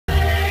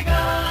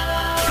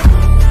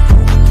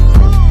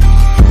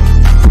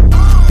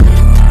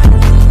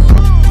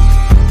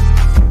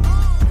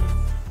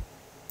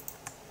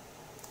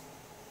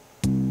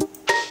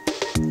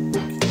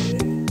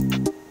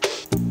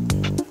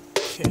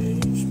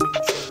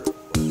making sure it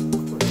was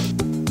recording.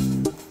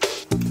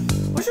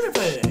 What should I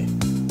play today?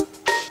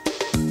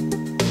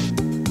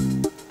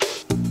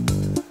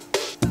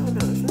 I don't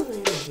know, there's not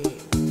really any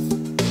games.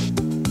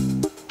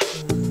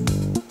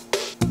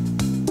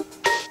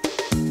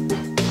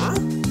 Huh?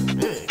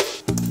 Hey.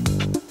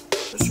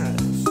 Let's try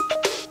this.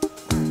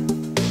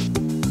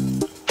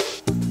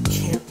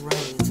 Can't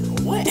run into the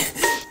what?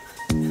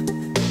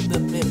 The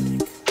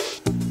mimic.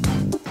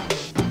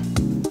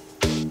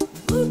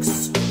 Looks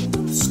a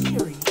little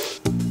scary.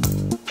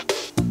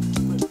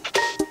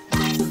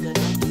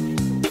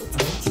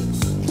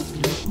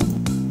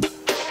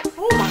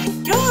 Oh my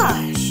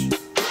gosh!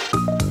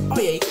 Oh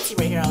yeah, you can see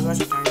right here I was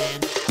watching Iron Man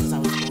because I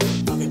was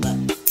bored. Okay, but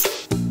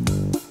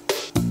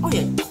oh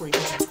yeah, Corey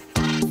Kitchen's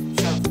cool.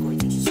 Shout out to Corey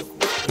Kitchen's so cool.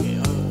 Okay,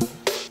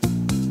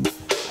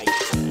 I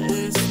guess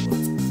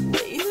let's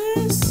play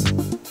this.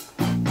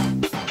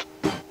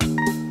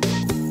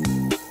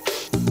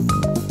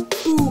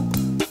 Boop.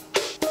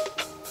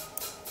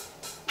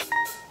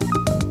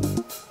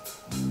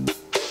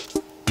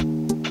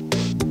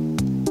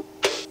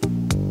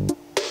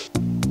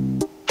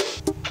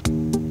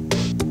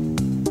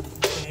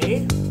 Okay.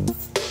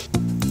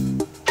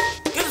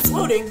 Good, it's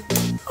loading.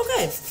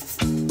 Okay.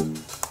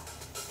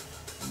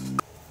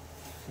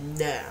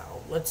 Now,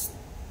 let's...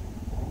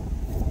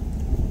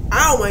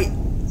 Ow,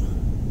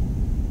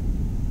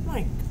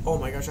 oh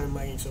my gosh, I'm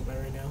lagging so bad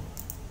right now.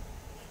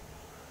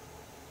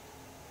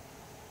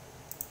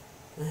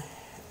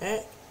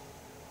 Heck?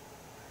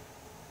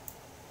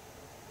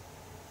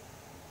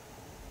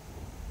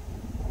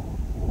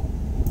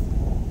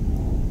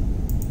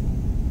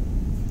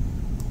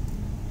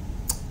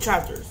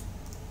 Chapters.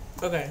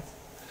 Okay.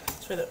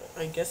 So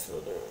I guess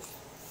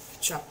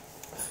there's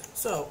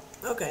So,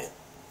 okay.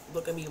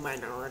 Look at me in my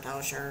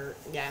Naruto shirt.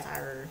 Yes,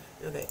 sir.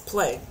 Okay,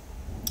 play.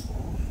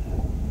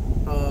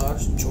 I'll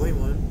just join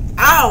one.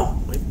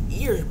 Ow! My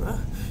ears, bro.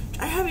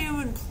 I haven't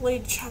even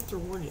played chapter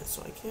 1 yet,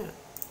 so I can't.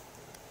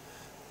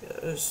 Yeah,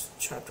 this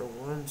chapter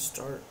 1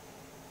 start.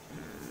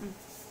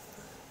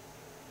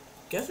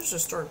 Guess there's a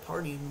start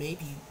party,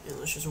 maybe. And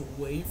let's just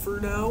wait for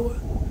now.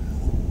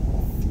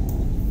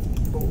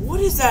 But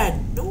what is that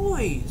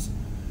noise?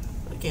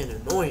 I'm getting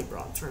annoying, bro.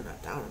 I'll turn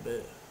that down a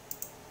bit.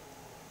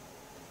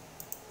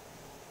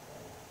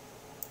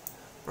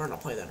 Or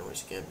not play that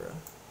noise again, bro.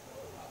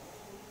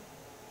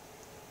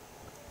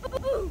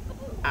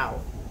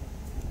 Ow.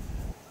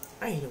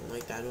 I don't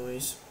like that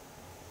noise.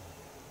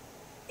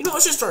 You know,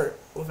 let's just start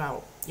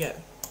without. Yeah.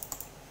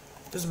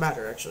 Doesn't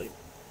matter, actually.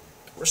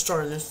 We're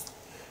starting this.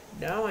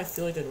 Now I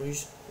feel like the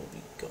noise will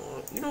be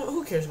gone. You know,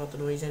 who cares about the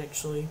noise,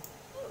 actually?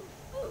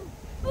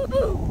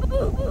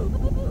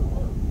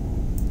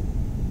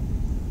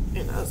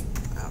 And that was.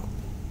 Ow.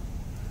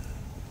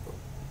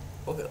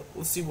 Okay,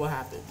 let's see what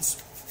happens.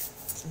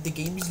 The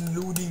game is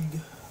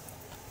loading.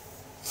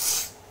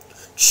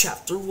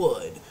 Chapter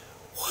 1.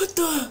 What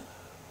the?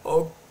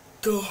 Oh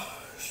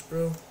gosh,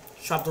 bro.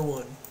 Chapter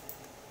 1.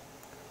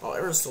 Oh,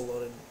 everyone's still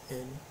loading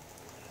in.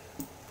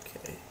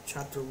 Okay,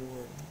 chapter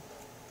 1.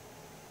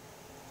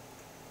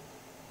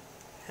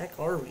 Heck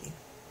are we?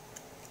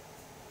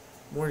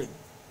 Morning.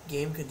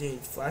 Game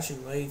contains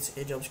flashing lights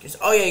and jump scares.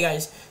 Oh yeah,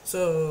 guys.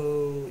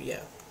 So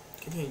yeah,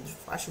 contains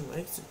flashing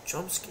lights and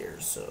jump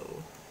scares.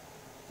 So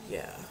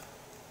yeah.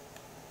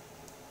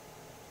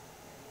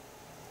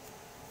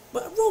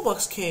 But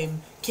Roblox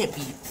can't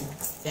be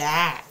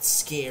that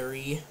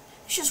scary.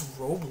 It's just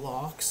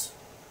Roblox.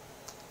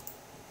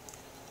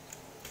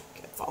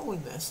 Okay,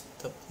 following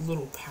the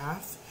little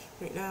path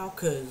right now,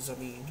 cause I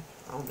mean,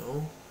 I don't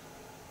know.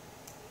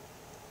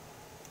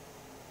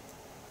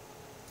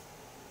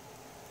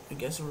 I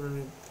guess we're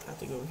gonna have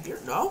to go here.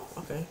 No?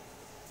 Okay.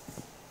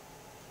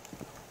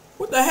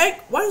 What the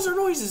heck? Why is there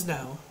noises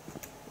now?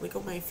 Like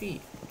on my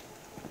feet.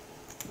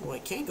 Well, I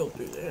can't go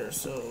through there,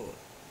 so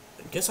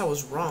I guess I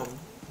was wrong.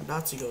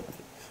 Not to go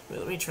through. Wait,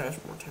 let me try this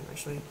one more time,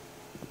 actually.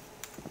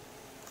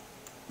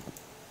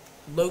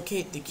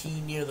 Locate the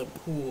key near the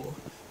pool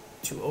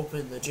to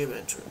open the gym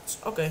entrance.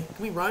 Okay,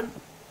 can we run?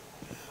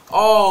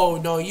 Oh,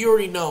 no, you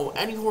already know.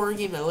 Any horror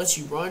game that lets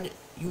you run,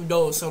 you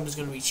know someone's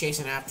going to be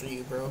chasing after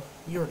you, bro.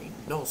 You already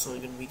know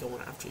someone's going to be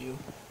going after you.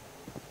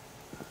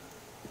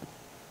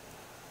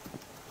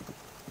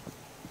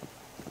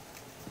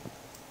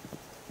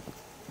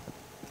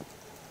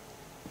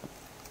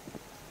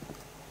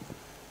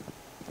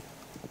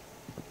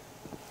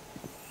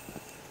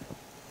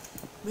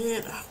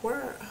 Man,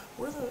 where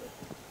the...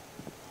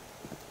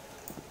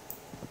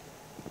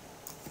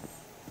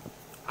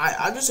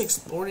 I'm just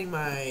exploring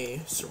my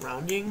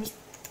surroundings.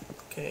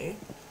 Okay.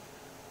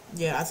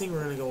 Yeah, I think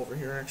we're gonna go over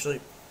here,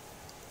 actually.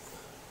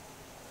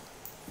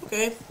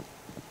 Okay.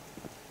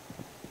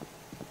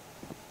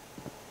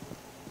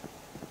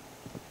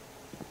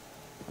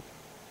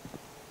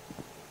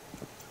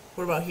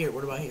 What about here?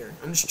 What about here?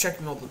 I'm just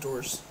checking all the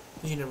doors.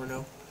 You never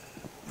know.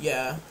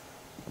 Yeah.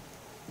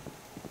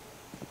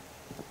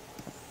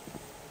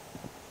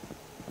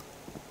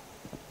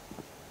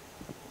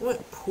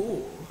 What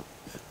pool?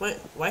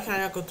 Why can't I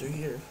not go through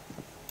here?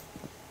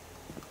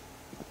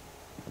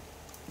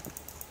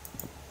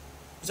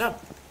 Is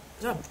that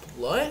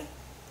blood?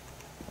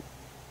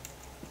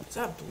 Is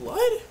that blood?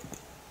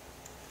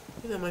 I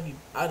think that might be,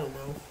 I don't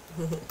know.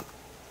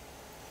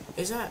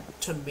 Is that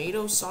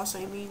tomato sauce,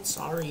 I mean?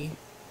 Sorry.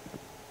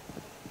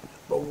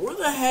 But where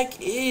the heck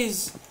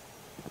is...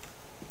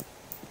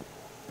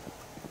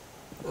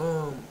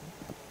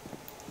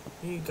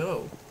 Here you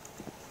go.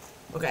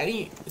 Okay, I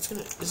need... It's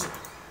gonna... Is it...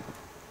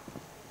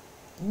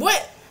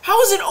 What?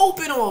 How is it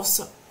open all of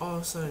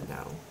a sudden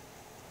now?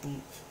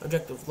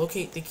 Objective.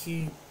 Locate the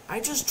key. I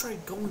just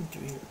tried going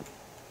through here.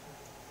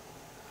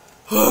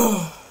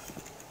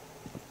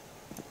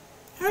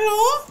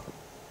 Hello?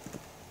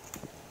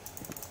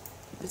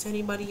 Is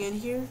anybody in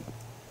here?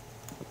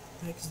 What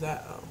the heck is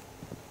that? Oh.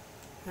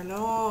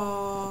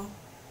 Hello?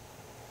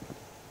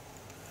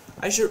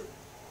 I should...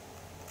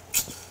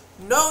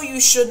 No, you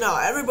should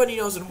not. Everybody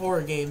knows in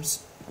horror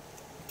games,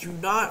 do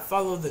not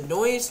follow the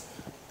noise,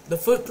 the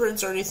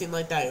footprints, or anything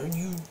like that. Or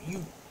you.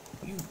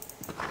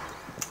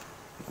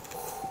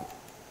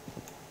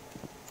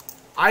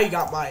 I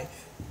got my...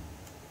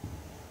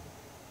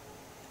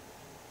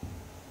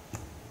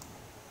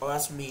 Oh,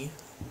 that's me.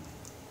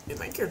 And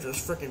my character is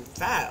freaking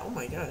fat. Oh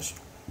my gosh.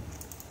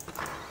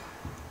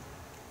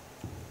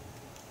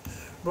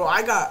 Bro,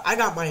 I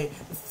got my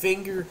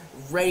finger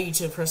ready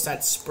to press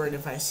that sprint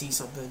if I see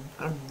something.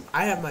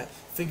 I have my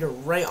finger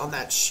right on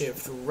that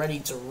shift, ready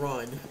to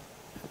run.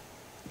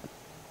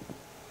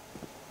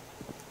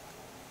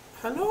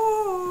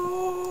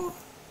 Hello?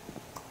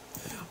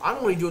 I'm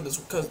only doing this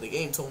because the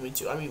game told me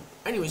to. I mean,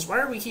 anyways, why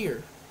are we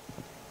here?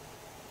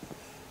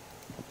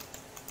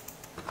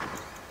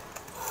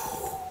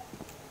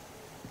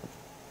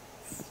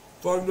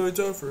 Five Nights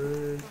at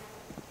Freddy's.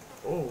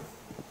 Oh.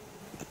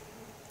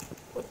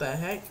 What the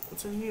heck?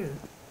 What's in here?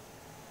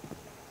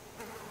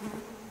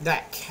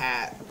 That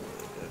cat. Oh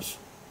my gosh.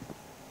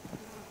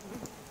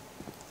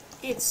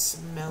 It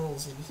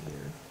smells in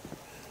here.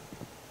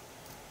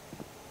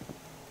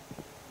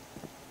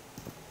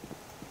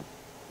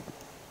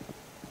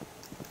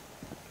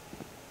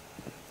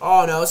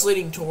 Oh no, it's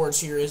leading towards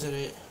here, isn't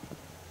it?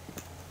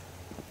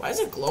 Why is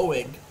it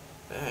glowing?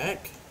 The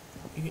heck?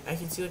 I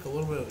can see like a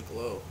little bit of the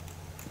glow.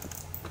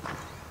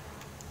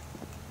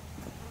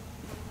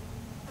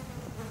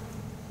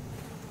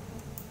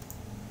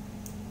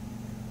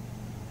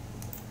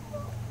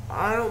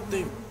 I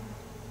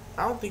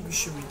don't think we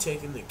should be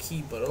taking the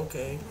key, but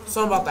okay.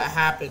 Something about to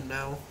happen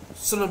now.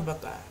 Something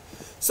about that.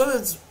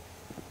 Something's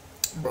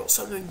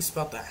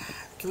about to.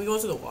 Can we go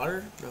into the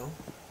water? No.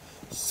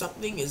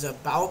 Something is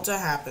about to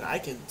happen. I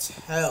can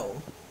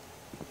tell.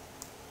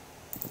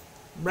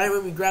 Right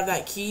when we grab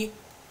that key,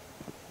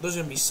 there's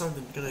gonna be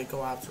something gonna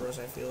go after us.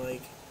 I feel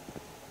like.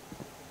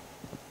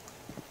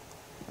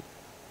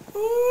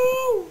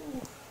 Ooh.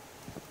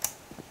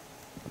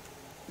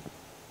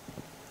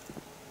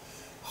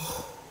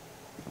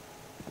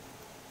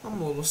 I'm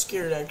a little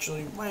scared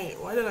actually.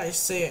 Why did I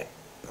say it?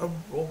 A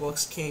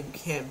Roblox game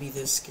can't be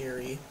this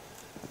scary?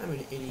 I'm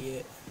an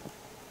idiot.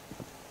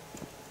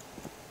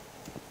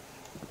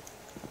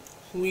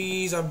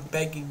 Please, I'm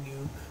begging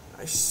you.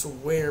 I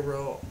swear,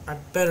 bro. I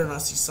better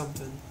not see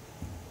something.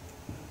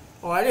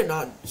 Oh, I did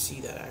not see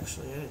that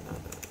actually. I did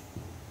not know that.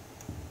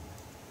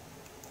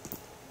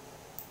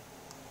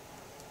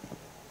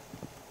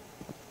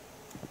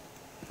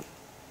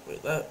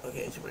 Wait, that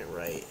okay, to my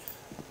right.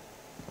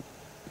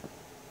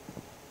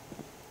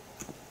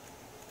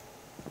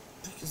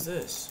 What is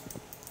this?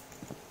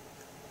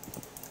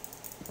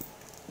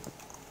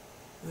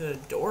 Is it a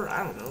door?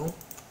 I don't know.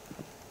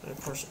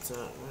 Of course it's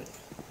not, right?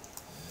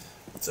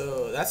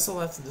 So that's the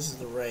left and this is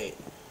the right.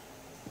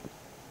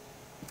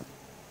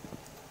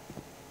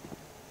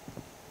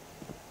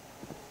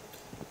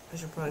 I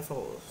should probably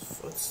follow those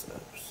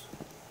footsteps.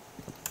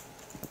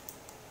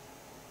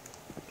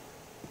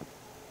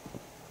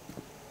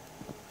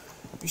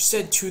 You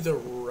said to the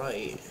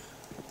right.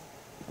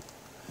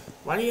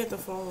 Why do you have to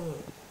follow the...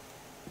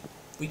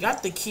 We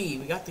got the key.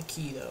 We got the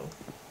key, though.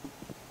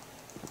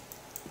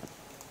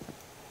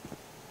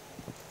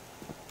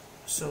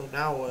 So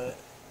now what?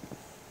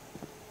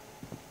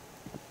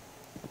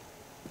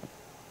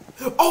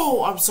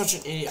 Oh, I'm such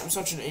an idiot. I'm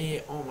such an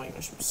idiot. Oh my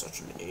gosh, I'm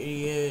such an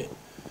idiot.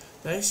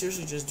 Did I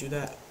seriously just do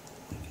that?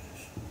 Oh my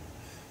gosh.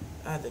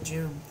 At the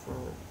gym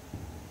from...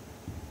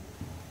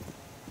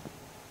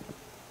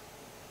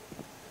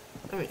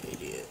 I'm an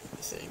idiot, I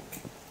think.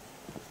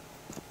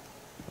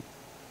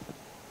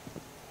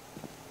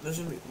 There's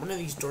gonna be one of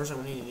these doors I'm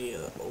gonna need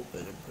to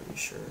open, I'm pretty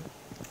sure.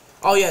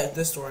 Oh yeah,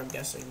 this door I'm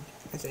guessing,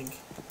 I think.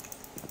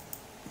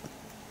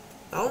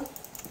 No?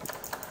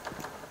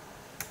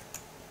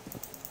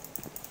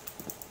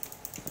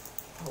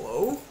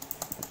 Hello?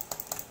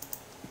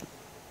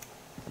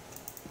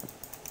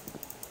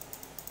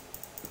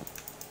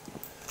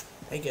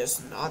 I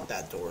guess not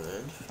that door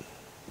then.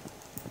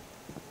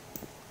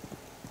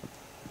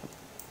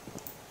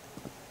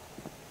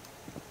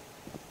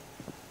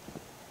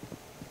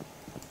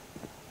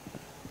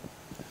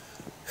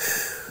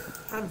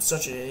 I'm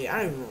such an idiot.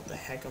 I don't even know what the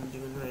heck I'm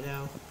doing right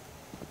now.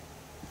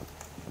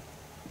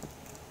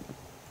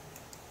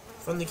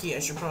 From the key, I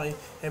should probably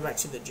head back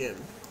to the gym.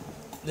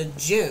 The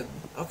gym?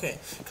 Okay.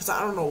 Because I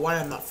don't know why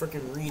I'm not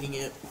freaking reading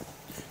it.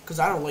 Because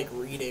I don't like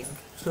reading.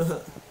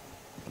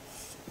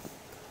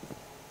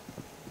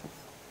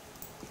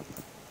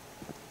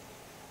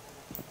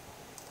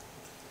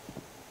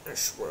 I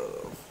swear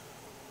though.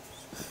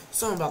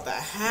 Something about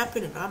that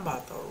happened and I'm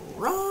about to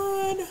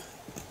run.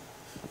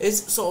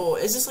 Is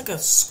this like a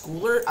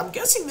schooler? I'm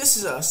guessing this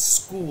is a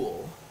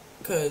school.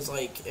 Because,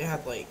 like, it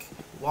had, like,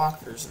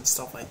 lockers and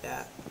stuff like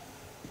that.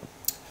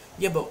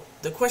 Yeah, but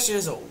the question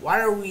is,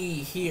 why are we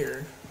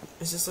here?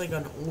 Is this like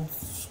an old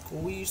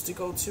school we used to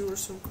go to or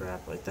some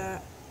crap like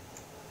that?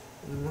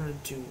 We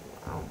wanted to,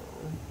 I don't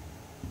know.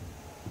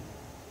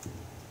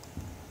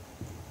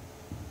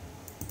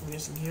 I'm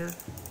guessing here.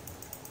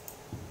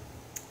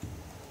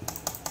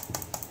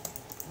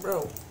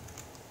 Bro.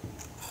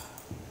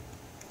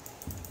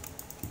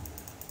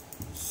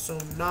 So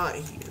not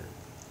here.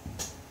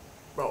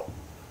 Bro.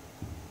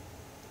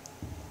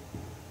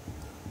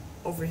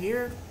 Over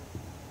here?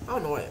 I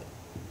don't know what.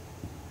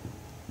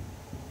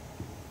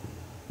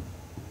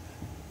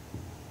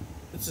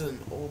 This is an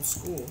old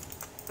school.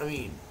 I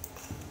mean,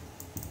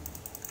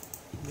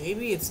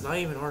 maybe it's not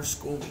even our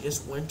school. We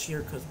just went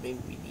here because maybe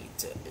we need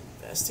to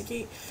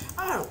investigate.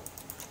 I don't.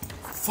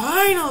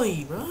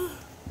 Finally, bro. What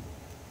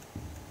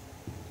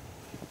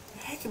the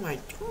heck am I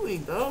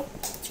doing, bro?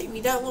 Take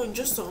me that long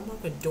just to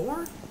unlock a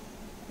door?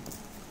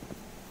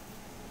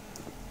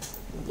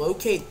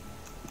 Locate.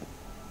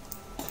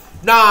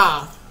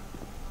 Nah.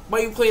 Why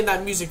are you playing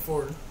that music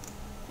for?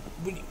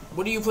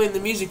 What are you playing the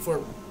music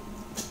for?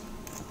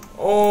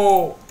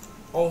 Oh,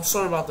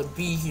 sorry about the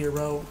B here,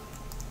 bro.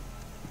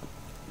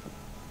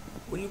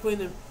 What are you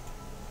playing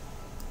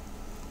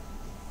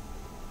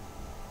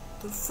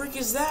the frick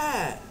is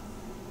that?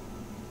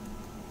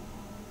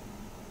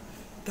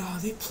 Nah,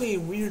 they play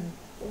weird.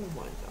 Oh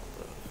my god,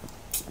 bro.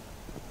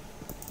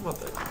 What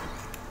the?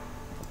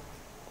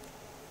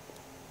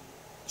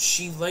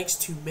 She likes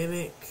to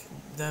mimic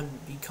them.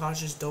 Be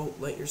cautious.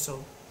 Don't let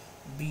yourself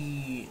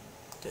be.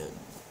 Then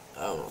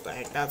I don't know what the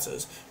heck that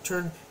says.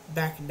 Turn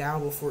back now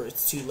before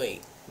it's too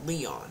late.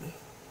 Leon.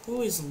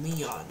 Who is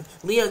Leon?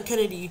 Leon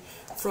Kennedy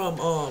from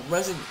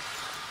Resident.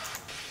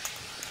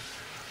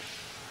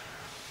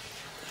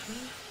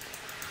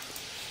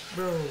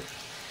 Bro.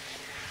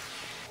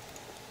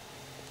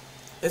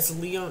 It's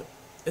Leon.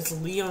 It's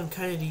Leon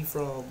Kennedy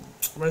from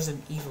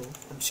Resident Evil.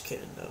 I'm just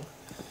kidding though.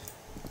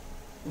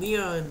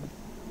 Leon.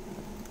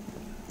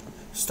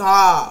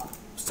 Stop.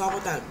 Stop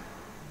with that.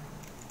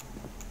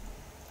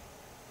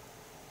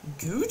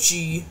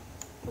 Gucci.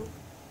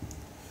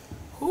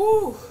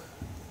 Who?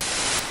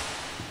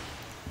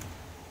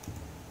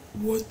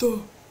 What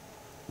the?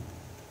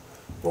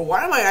 Bro,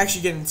 why am I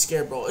actually getting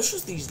scared, bro? It's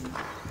just these.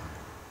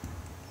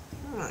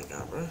 Oh my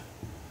god, bro.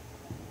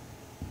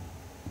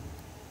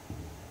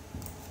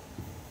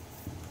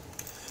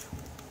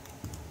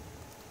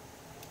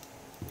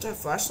 Is that a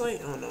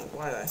flashlight? Oh no,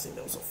 why did I think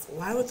that was a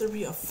why would there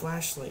be a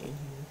flashlight in here?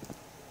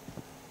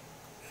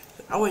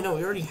 Oh wait, no,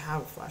 we already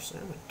have a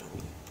flashlight. I'm a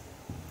dummy.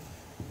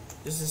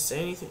 Does this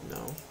say anything?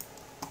 No.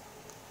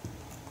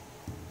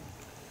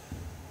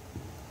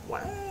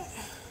 What?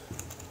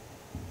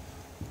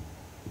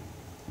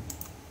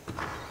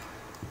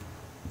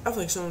 I feel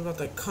like someone's about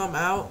to come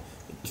out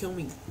and kill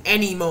me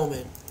any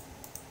moment.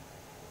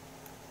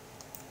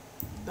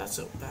 That's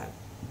so bad.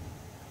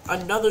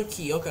 Another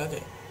key. Okay,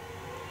 okay.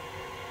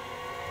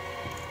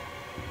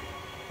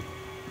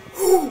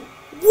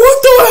 What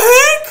the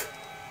heck?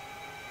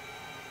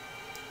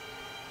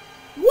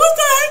 What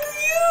the heck are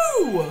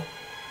you?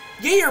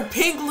 Yeah, you're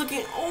pink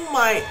looking. Oh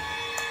my.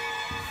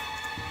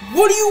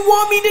 What do you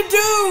want me to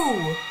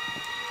do?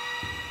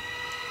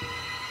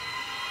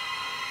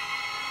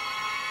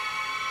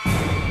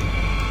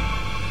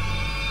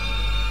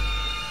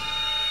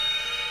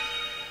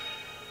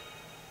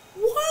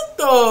 What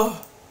the?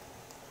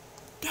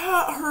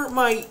 That hurt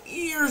my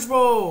ears,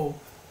 bro.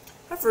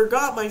 I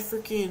forgot my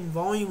freaking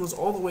volume was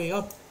all the way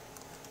up.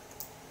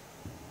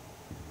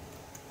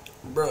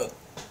 Bruh.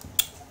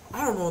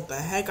 I don't know what the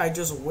heck I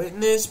just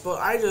witnessed, but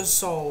I just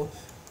saw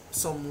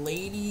some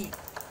lady.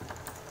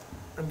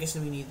 I'm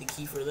guessing we need the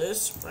key for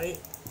this, right?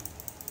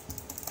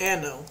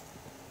 And no.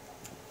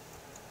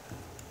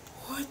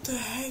 What the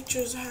heck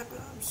just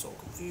happened? I'm so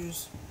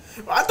confused.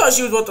 I thought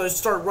she was about to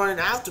start running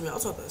after me. I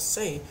was about to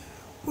say,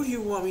 what do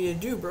you want me to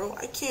do, bro?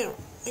 I can't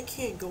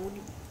go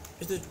any.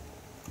 Is it?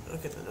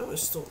 Okay, the note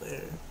is still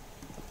there.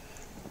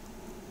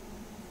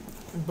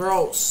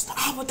 Bro,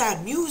 stop with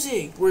that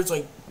music. Where it's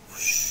like,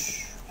 whoosh.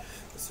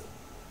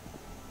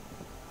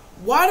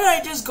 Why did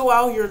I just go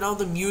out here and now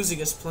the music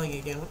is playing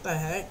again? What the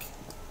heck?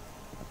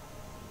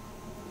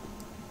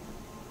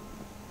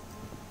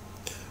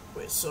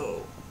 Wait,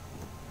 so.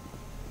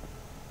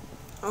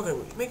 Okay,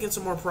 we're making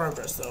some more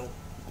progress though.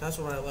 That's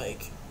what I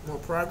like. More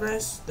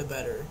progress, the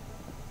better.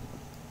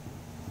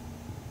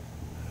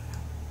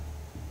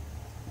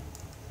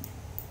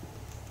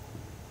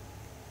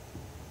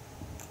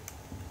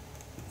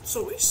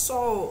 So we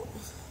saw.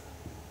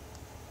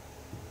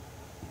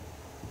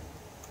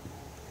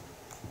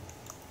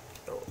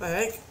 The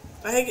heck?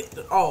 The heck?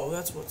 Oh,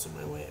 that's what's in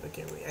my way.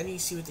 Okay, wait. I need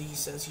to see what he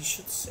says. He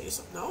should say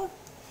something. No?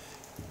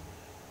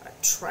 I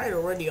tried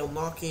already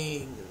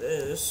unlocking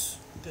this.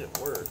 Didn't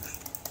work.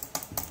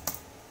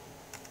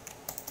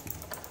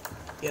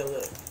 Yeah,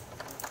 look.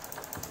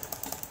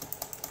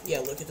 Yeah,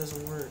 look, it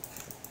doesn't work.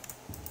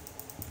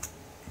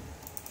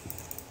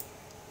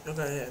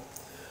 Okay, yeah.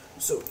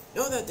 So,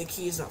 know that the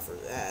key is not for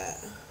that.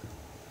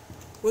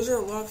 Was there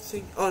a lock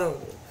thing? Oh,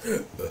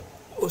 no.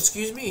 Oh,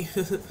 excuse me.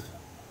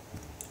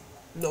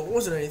 No, there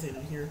wasn't anything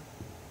in here.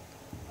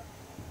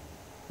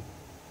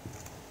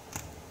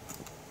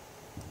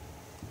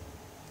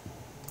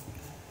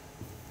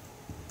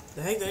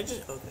 The heck did I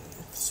just... Okay,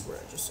 I swear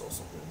I just saw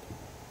something.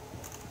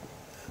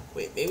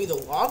 Wait, maybe the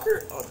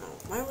locker? Oh, no.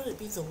 Why would it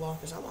be the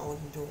lockers? I'm not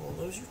looking through all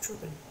those. You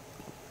tripping.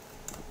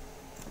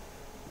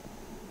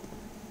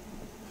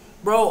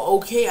 Bro,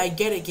 okay, I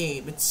get it,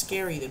 game. It's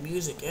scary. The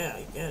music, yeah,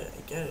 I get it.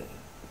 I get it.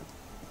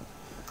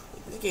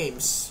 This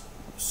game's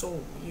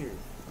so weird.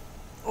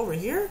 Over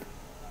here?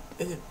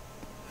 Is it?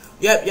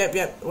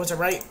 Yep. Was it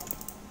right?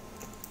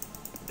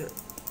 There.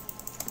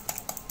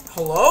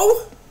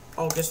 Hello?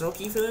 Oh, guess no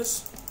key for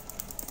this?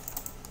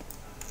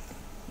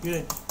 You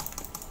didn't.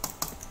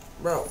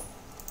 Bro.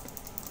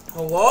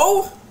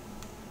 Hello?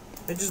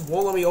 It just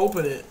won't let me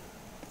open it.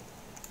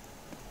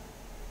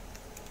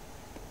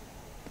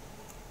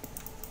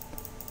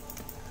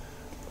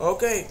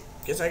 Okay,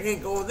 guess I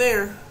can't go in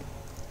there.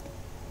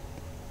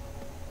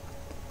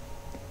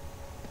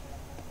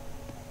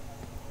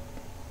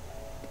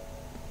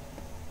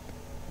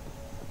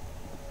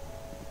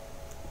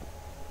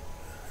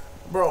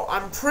 Bro,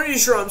 I'm pretty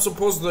sure I'm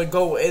supposed to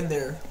go in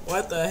there.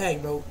 What the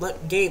heck, bro?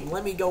 Let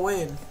me go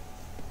in.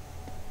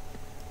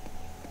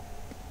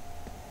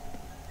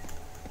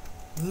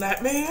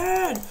 Let me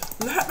in!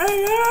 Let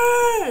me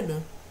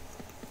in!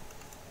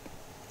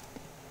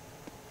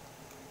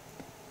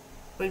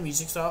 Wait,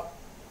 music stop.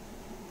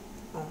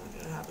 Oh my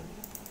god, it happened.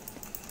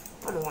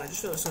 I don't know why, I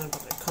just feel like something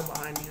about to come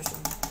behind me or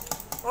something.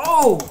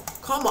 Oh!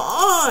 Come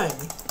on!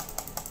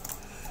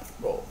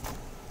 Bro.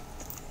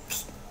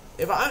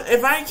 If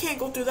I can't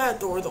go through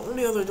that door, the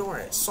only other door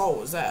I saw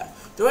was that.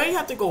 Do I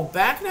have to go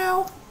back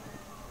now?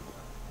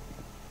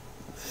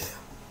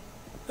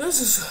 This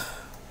is...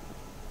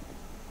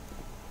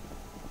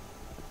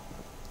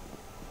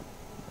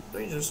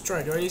 Let me just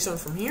try. Do I need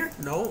something from here?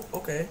 No?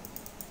 Okay.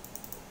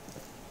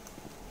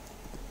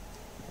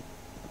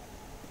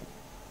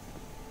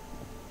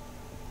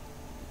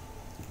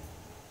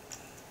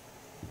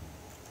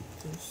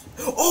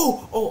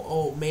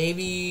 Oh,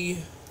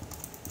 maybe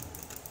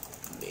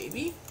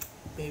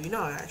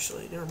not,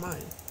 actually. Never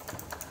mind.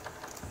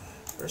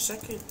 For a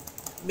second.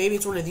 Maybe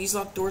it's one of these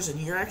locked doors in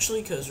here,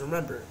 actually, because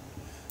remember,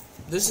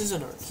 this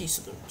isn't our key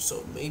system,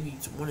 so maybe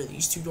it's one of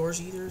these two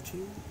doors either,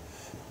 too.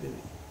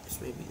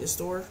 Maybe this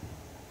door.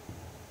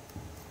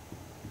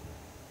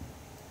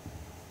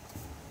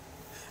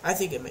 I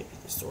think it might be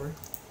this door.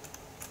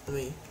 Let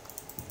me...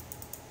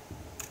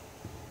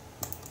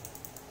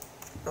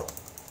 Oh.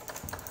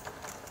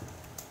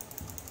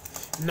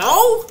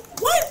 No?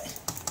 What?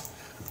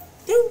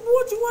 Then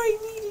what do I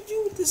need to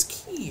do with this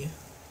key?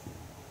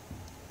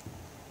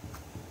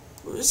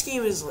 Well, this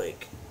game is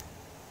like...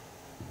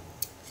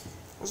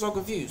 I'm so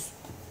confused.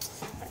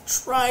 I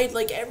tried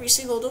like every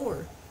single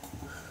door.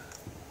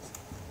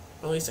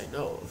 Or at least I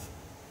know of.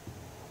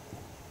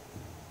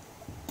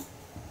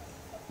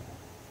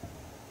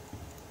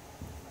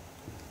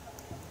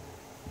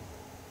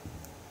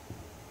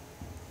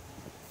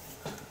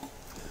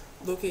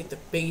 Locate the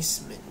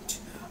basement.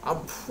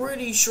 I'm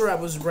pretty sure I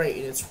was right,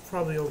 and it's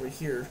probably over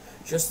here.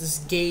 Just this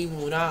game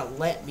will not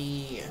let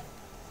me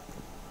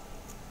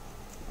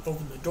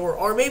open the door.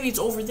 Or maybe it's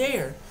over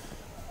there.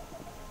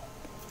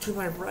 To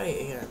my right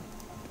again.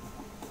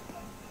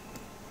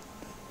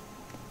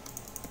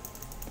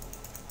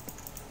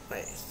 I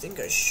think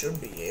I should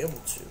be able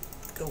to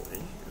go in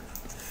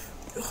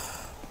here.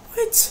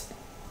 What?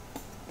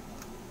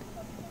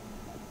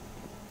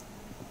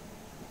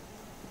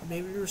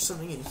 Maybe there was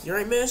something in here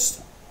I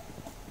missed?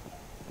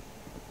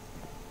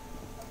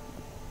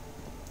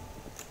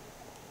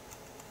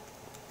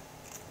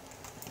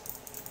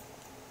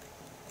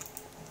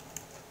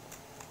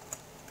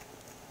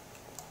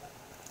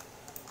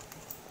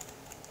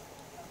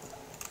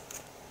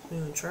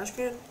 In the trash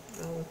can?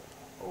 No.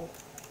 Oh.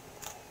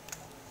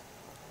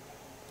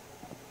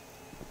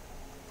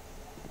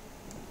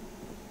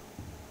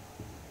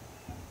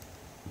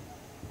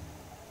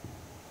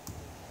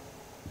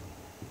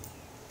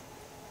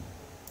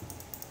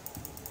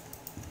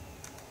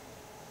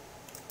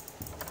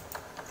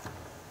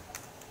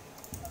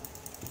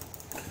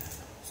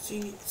 See,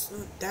 it's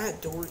not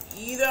that door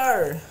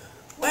either.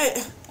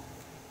 What?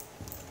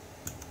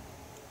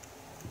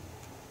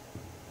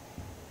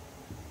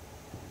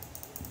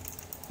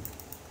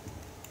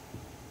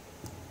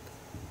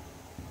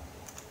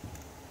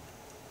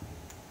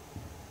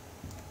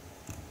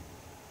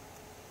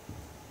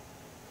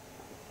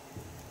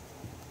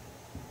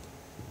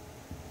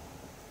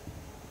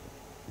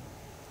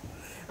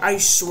 I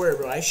swear,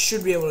 bro, I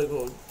should be able to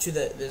go to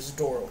this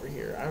door over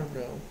here. I don't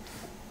know.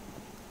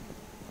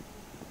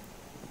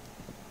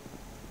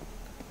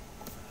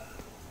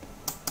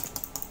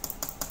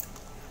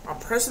 I'm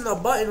pressing the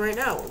button right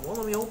now. It won't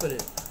let me open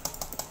it.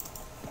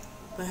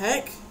 The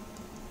heck?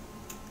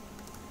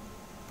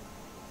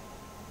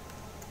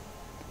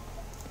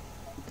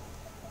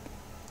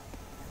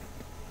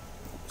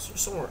 Is there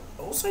somewhere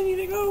else I need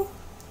to go?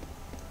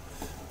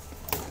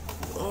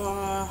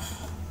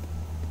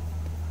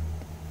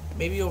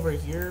 Maybe over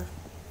here?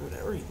 Dude,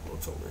 I already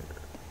looked over here.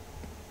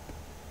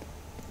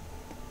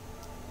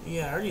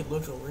 Yeah, I already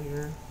looked over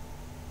here.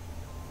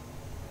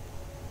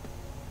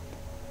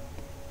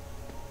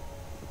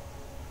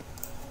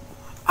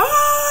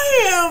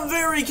 I am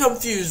very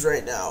confused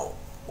right now.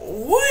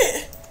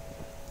 What?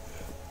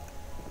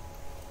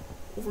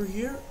 Over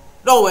here?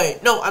 No,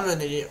 wait. No, I'm an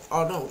idiot.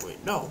 Oh, no,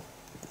 wait. No.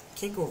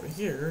 Can't go over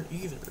here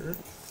either.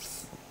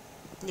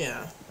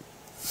 Yeah.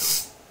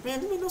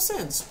 Man, that made no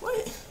sense.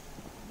 What?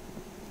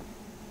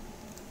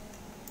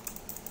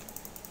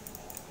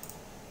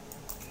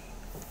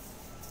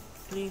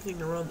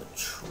 Anything around the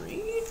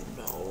tree?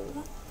 No.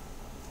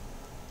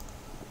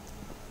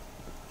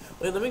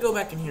 Wait, let me go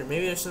back in here.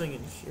 Maybe there's something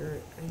in here.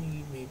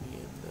 Maybe in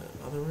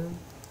the other room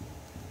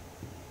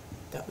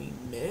that we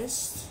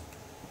missed.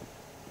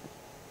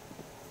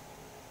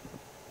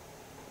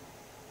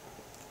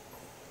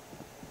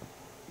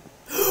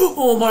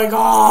 Oh my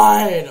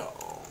god!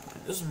 Oh,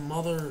 this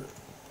mother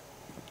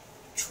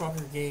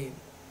trucker game.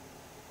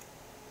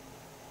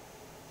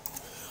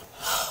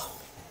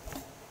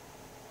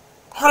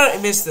 How did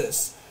I miss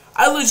this?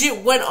 I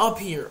legit went up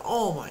here.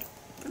 Oh my.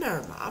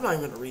 Never mind. I'm not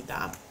even gonna read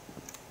that.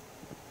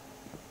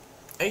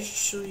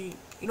 Actually,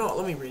 you know what?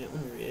 Let me read it.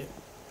 Let me read it.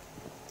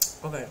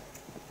 Okay.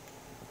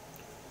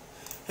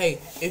 Hey,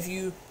 if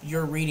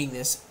you're reading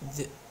this,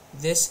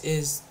 this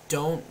is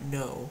don't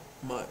know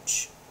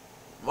much.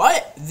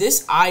 What?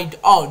 This I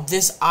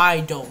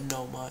don't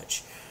know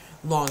much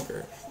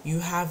longer. You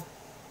have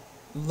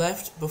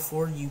left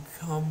before you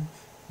come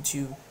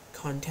to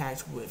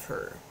contact with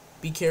her.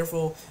 Be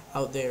careful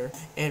out there,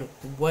 and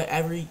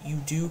whatever you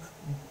do,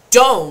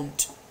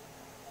 don't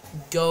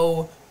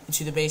go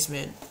into the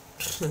basement.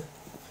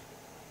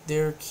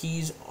 The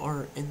keys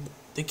are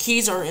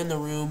in the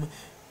room.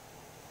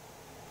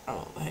 I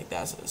don't know what the heck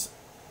that says,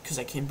 because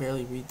I can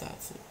barely read that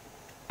thing.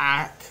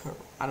 I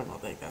don't know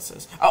what the heck that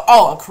says.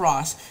 Oh,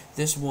 across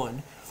this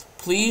one.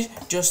 Please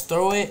just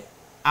throw it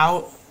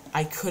out.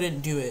 I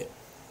couldn't do it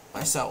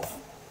myself.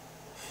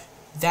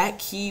 That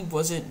key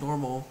wasn't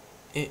normal.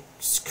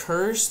 It's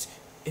cursed.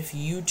 If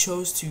you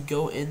chose to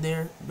go in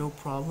there, no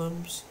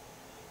problems.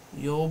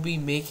 You'll be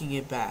making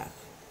it back.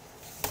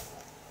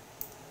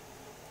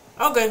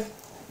 Okay.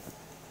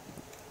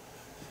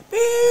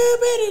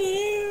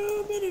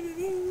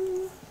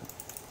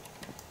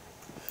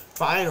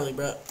 Finally,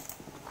 bro.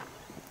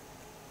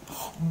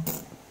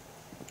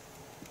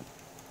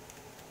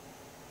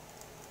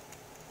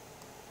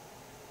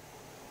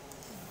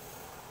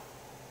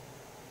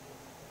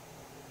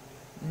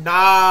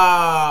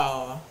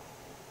 Nah.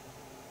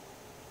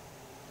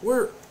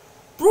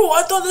 Bro,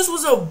 I thought this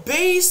was a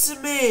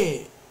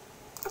basement.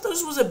 I thought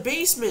this was a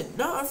basement,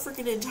 not a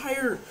freaking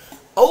entire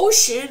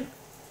ocean.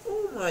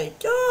 Oh my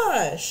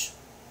gosh.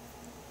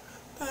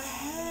 The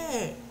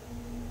heck?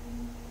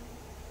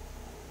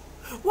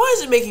 Why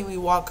is it making me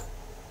walk?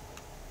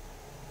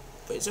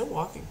 Wait, is it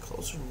walking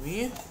closer to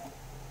me?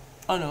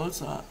 Oh no, it's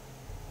not.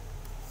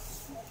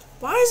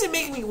 Why is it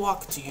making me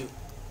walk to you?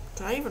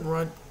 Can I even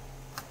run?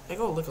 I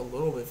go look a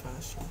little bit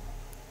faster.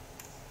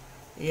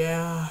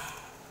 Yeah.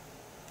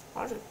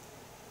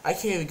 I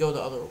can't even go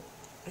the other.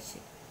 I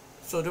can't.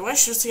 So do I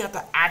just have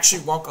to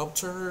actually walk up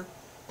to her?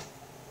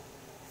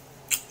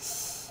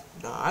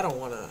 Nah, I don't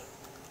wanna.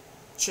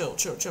 Chill,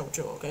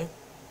 okay?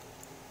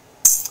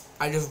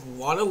 I just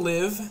wanna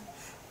live.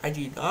 I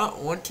do not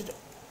want to.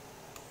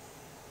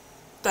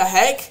 The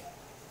heck?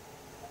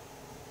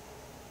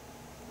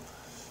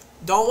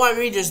 Don't want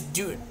me to just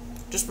do it.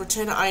 Just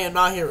pretend I am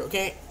not here,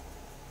 okay?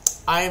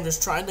 I am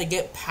just trying to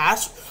get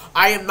past.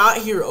 I am not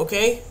here,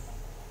 okay?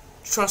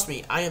 Trust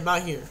me, I am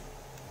not here.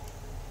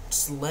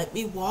 Just let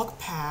me walk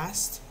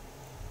past.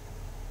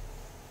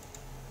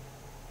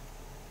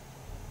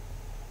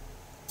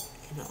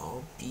 And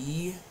I'll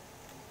be...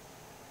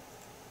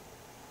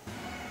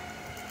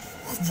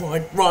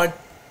 Run.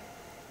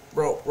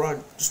 Bro,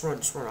 run. Just run.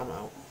 I'm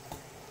out.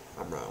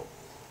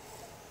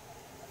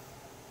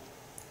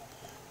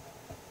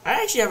 I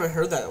actually haven't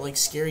heard that, like,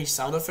 scary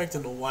sound effect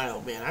in a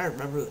while, man. I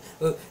remember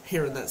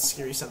hearing that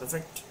scary sound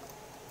effect.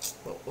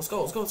 Well, let's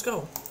go.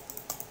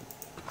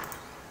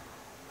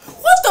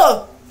 What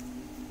the?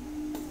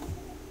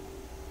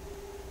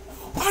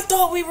 I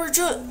thought we were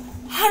just...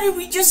 How did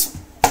we just...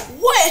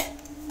 What?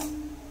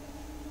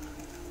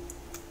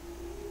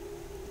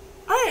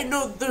 I didn't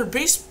know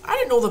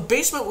the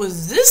basement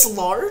was this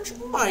large.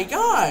 Oh my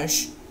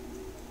gosh.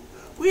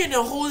 We're in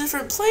a whole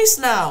different place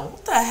now.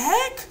 What the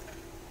heck?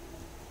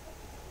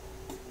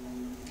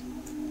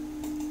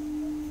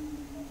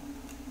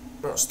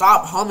 Bro,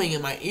 stop humming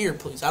in my ear,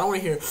 please. I don't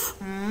want to hear.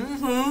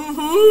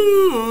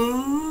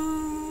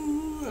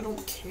 I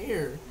don't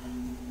care.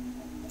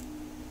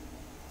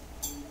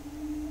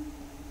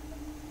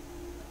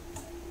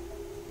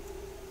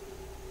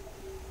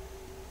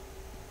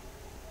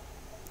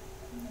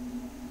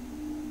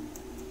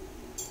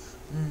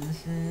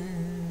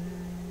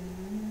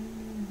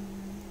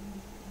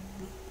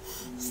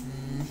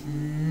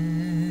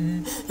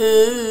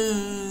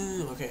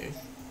 Okay,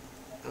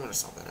 I'm gonna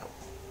stop that out.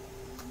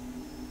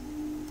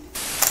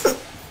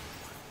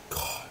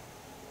 God.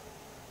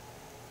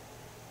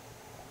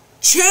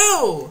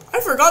 Chill!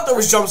 I forgot there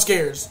was jump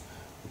scares.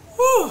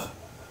 Whew.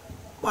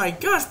 My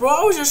gosh, bro,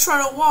 I was just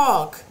trying to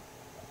walk.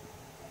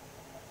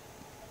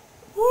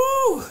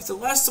 Woo! The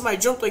last time I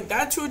jumped like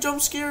that to a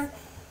jump scare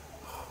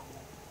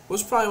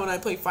was probably when I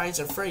played Five Nights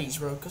at Freddy's,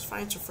 bro. Because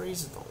Five Nights at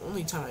Freddy's is the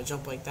only time I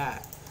jump like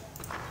that.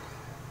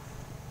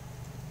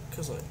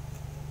 Because, like,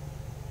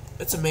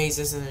 it's a maze,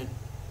 isn't it?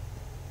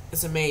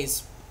 It's a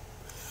maze.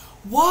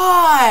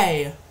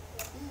 Why?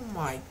 Oh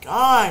my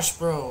gosh,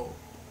 bro.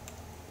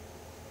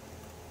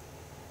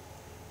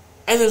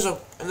 And there's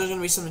gonna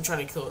be something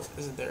trying to kill us,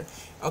 isn't there?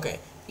 Okay.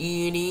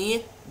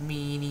 Eeny,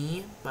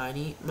 meeny,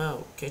 miny,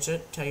 mo. Catch a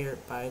tiger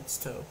by its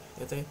toe.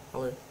 If they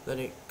holler, let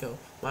it go.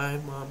 My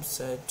mom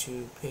said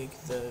to pick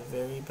the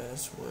very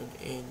best one,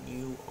 and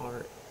you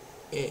are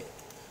it.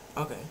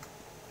 Okay.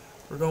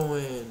 We're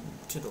going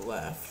to the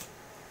left.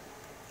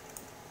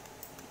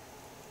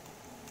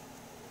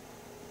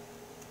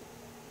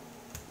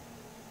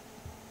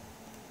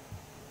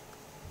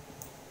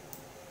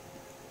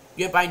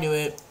 Yep, I knew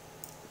it.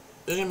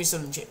 There's gonna be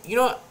something. You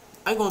know what?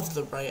 I'm going to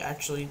the right,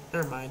 actually.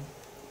 Never mind.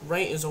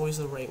 Right is always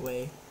the right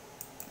way.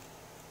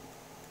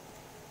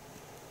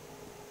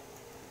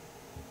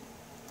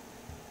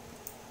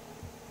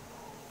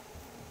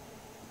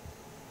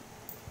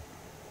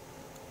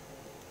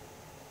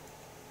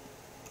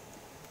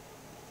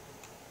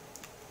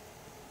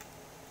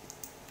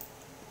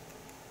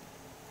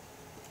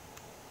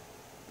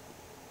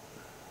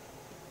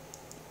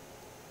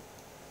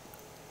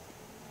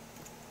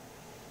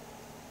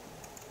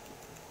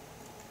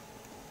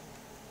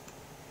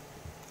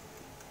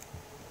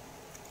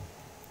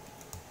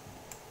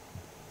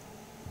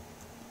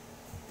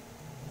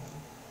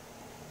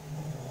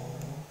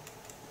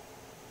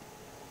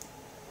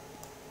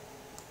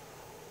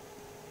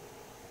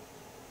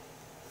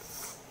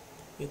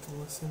 You have to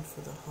listen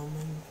for the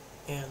humming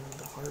and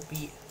the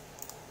heartbeat.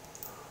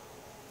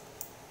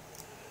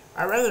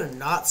 I'd rather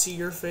not see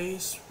your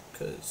face,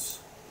 because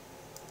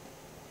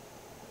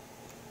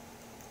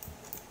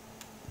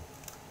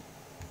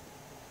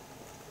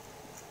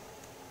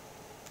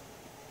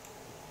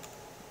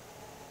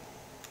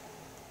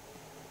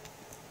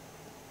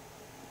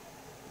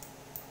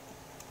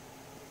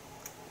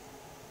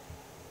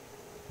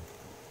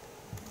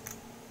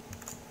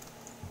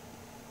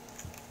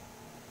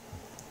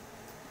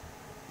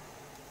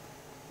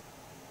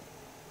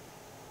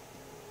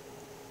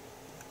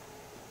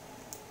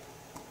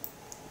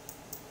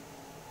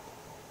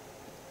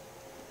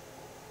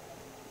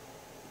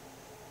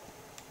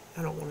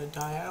I don't want to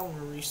die. I don't want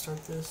to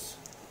restart this.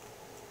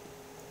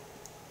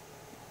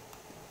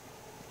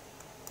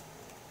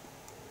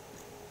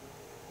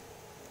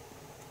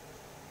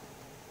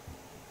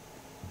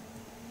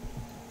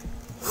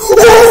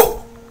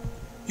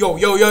 Yo,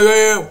 yo, yo, yo,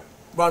 yo!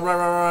 Run, run,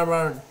 run, run,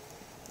 run!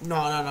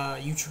 No, no, no,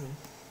 you tripping.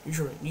 You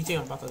tripping. You think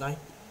I'm about to die?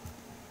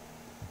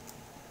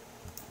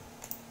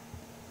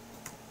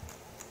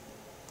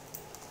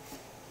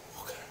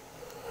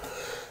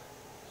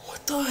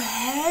 What the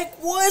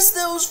heck was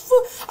those?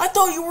 I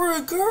thought you were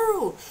a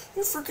girl.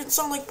 You freaking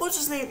sound like, what's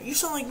his name? You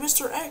sound like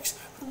Mr. X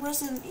from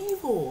Resident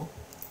Evil.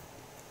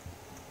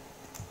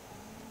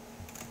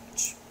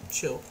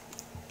 Chill.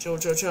 Chill,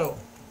 chill, chill.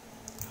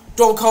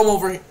 Don't come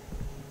over here.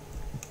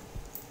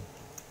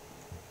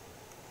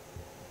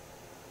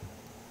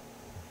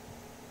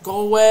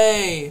 Go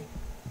away.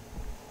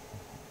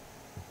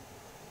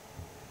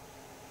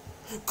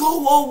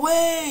 Go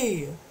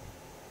away.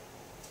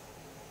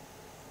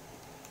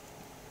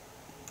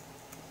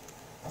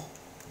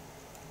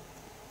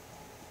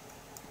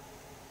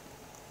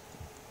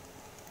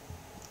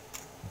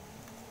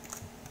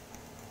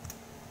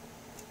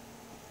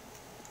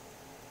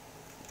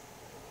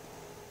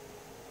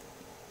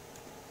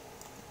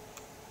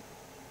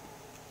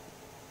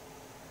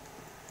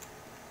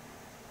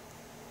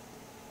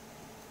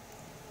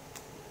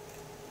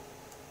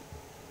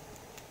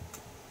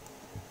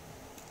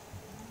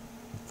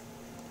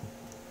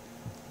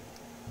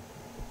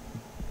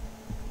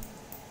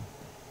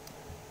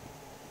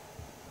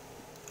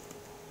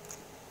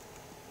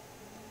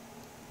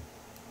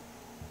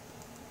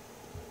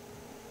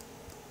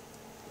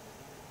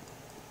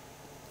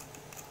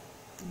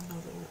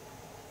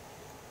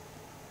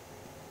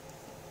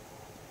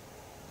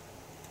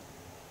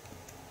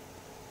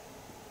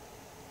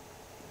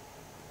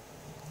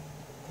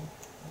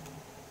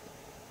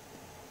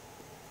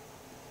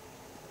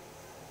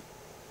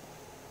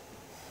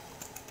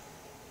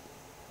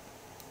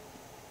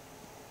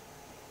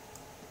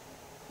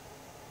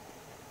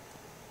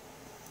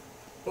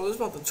 Bro, this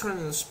is about to turn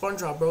into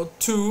SpongeBob, bro.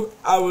 2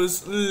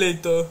 hours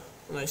later,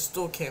 and I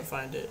still can't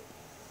find it.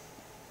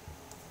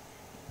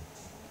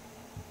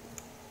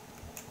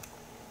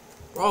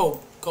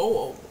 Bro,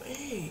 go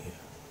away.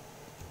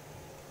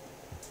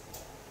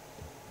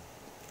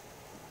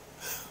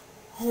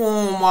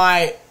 Oh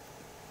my.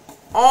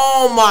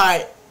 Oh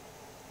my.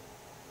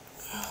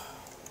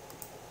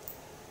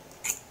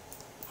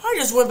 I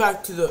just went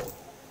back to the...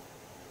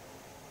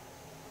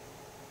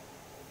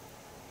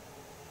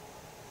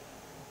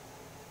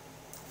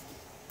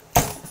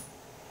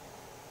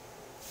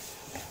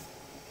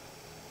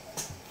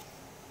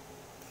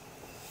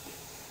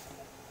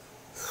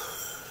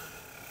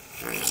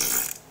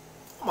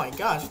 Oh my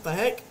gosh, what the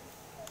heck?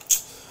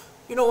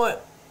 You know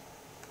what?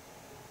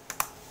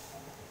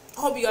 I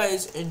hope you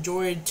guys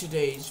enjoyed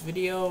today's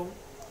video.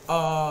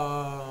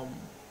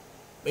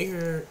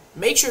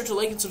 Make sure to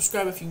like and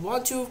subscribe if you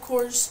want to, of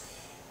course.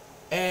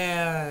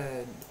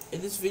 And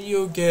if this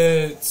video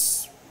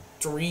gets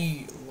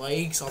 3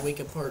 likes, I'll make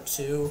a part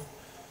 2.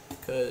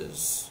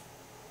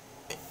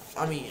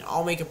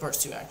 I'll make a part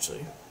 2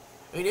 actually.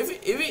 I mean, if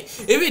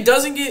it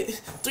doesn't get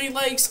 3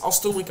 likes, I'll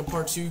still make a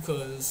part 2,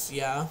 cause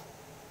yeah.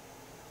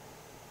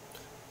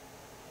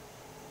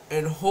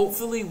 And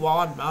hopefully, while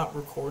I'm not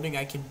recording,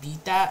 I can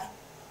beat that.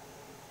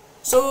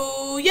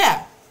 So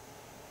yeah.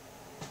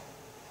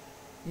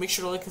 Make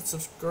sure to like and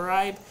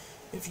subscribe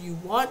if you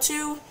want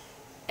to.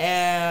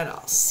 And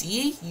I'll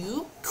see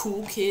you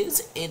cool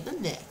kids in the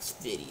next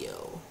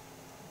video.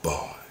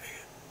 Bye.